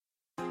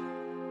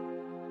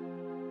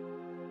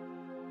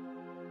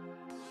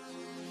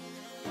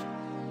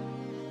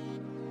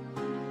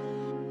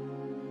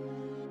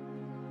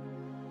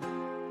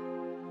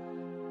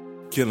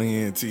Killing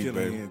ENT,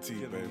 baby.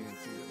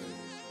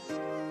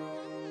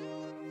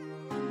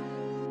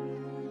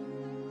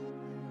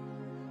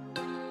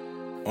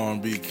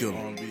 R&B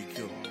killer.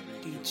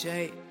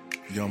 DJ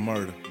Young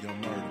Murder.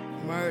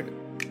 Murder.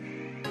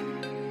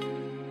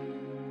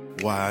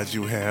 Why'd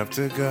you have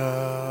to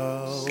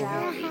go?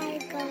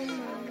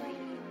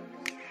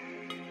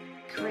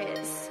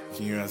 Chris.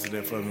 Can you answer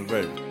that for me,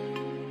 baby?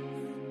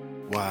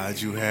 Why'd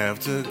you have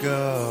to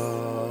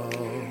go?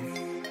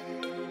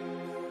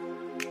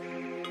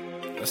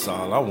 That's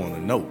all I want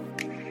to know.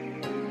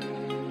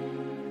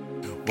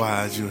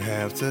 Why'd you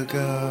have to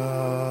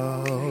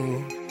go?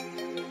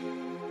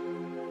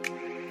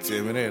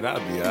 Tell me that, I'll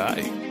be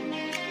alright.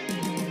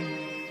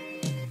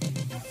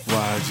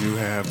 Why'd you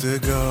have to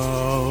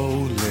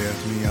go?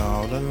 Left me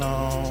all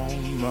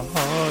alone. My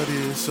heart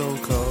is so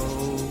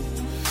cold.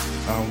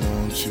 I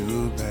want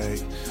you back.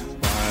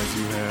 Why'd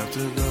you have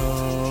to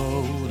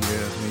go?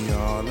 Left me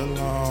all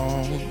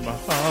alone. My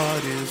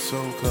heart is so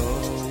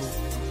cold.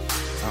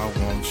 I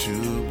want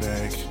you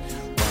back.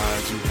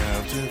 Why'd you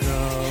have to go?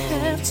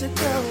 Left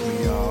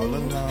me all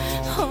alone.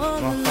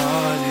 My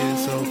heart is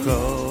so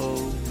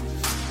cold.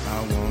 I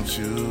want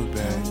you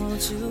back.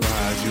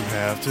 Why'd you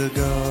have to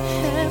go?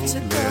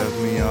 Left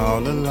me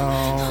all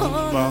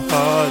alone. My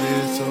heart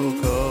is so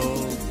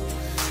cold.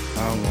 I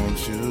want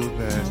you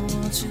back.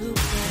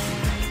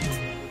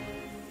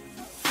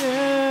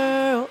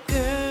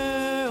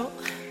 Girl,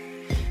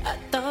 I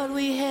thought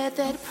we had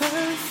that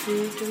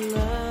perfect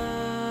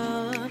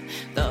love.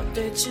 Thought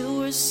that you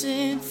were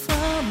sent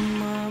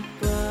from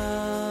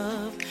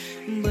above,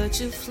 but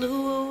you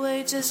flew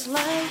away just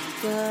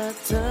like a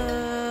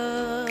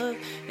dove,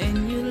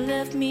 and you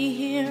left me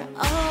here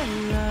all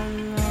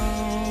alone.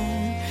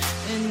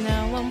 And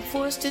now I'm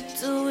forced to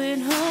do it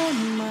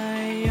on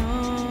my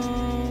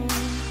own.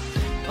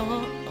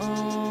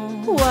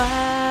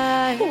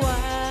 Why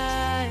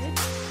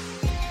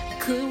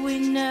could we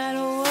not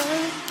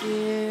work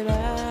it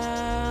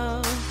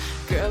out?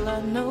 Girl,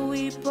 I know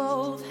we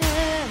both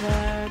had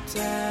our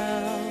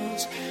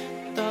doubts.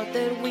 Thought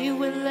that we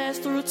would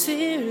last through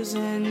tears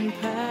and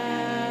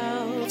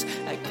pouts.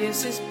 I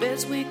guess it's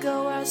best we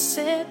go our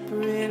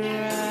separate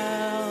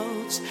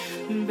routes.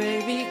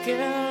 Baby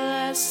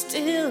girl, I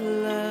still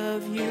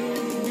love you.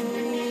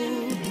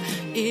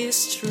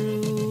 It's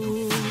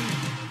true.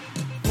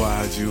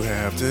 Why'd you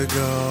have to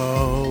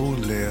go?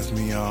 Left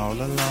me all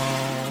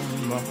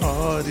alone. My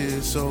heart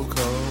is so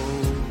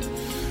cold.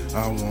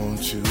 I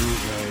want you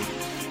back.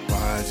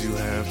 Why'd you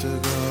have to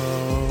go?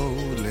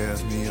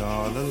 Left me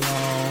all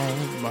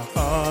alone. My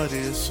heart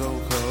is so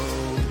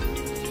cold.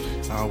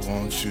 I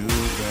want you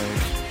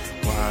back.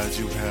 Why'd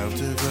you have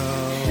to go?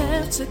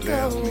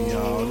 Left me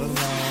all alone.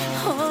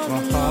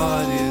 My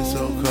heart is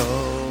so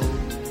cold.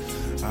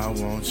 I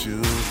want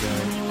you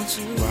back.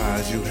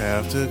 Why'd you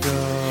have to go?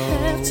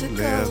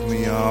 Left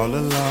me all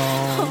alone.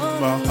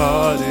 My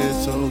heart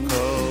is so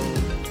cold.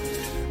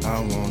 I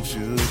want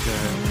you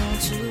back.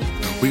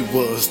 We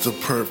was the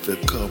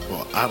perfect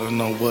couple. I don't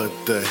know what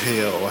the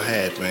hell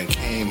happened.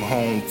 Came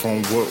home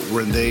from work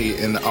one day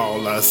and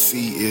all I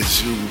see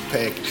is you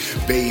packed.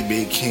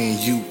 Baby, can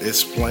you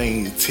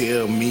explain?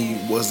 Tell me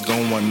what's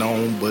going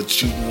on,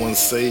 but you wouldn't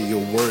say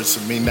your words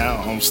to me. Now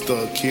I'm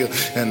stuck here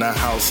in the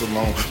house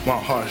alone. My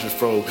heart is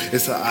froze.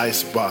 It's an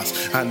ice box.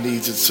 I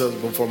need your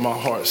touch before my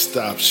heart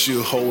stops.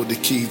 You hold the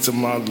key to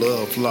my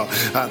love lock.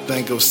 I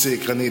think I'm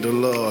sick. I need a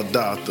love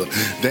doctor.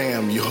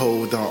 Damn, you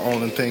hold the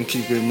only thing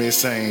keeping me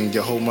sane.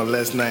 You hold my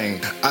last name.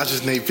 I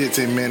just need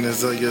 15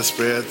 minutes of your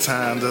spare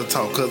time to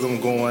talk, cause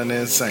I'm going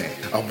insane.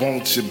 I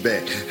want you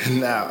back,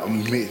 and I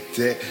admit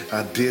that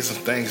I did some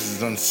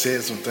things and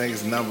said some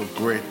things and I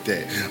regret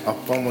that. I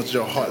fumbled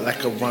your heart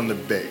like a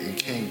running back and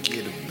can't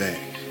get it back.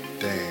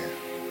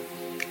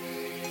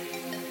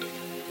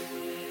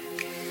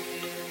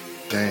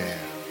 Damn.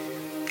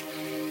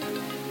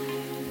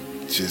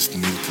 Just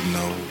need to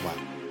know why.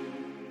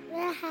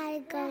 Where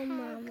I go,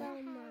 mama?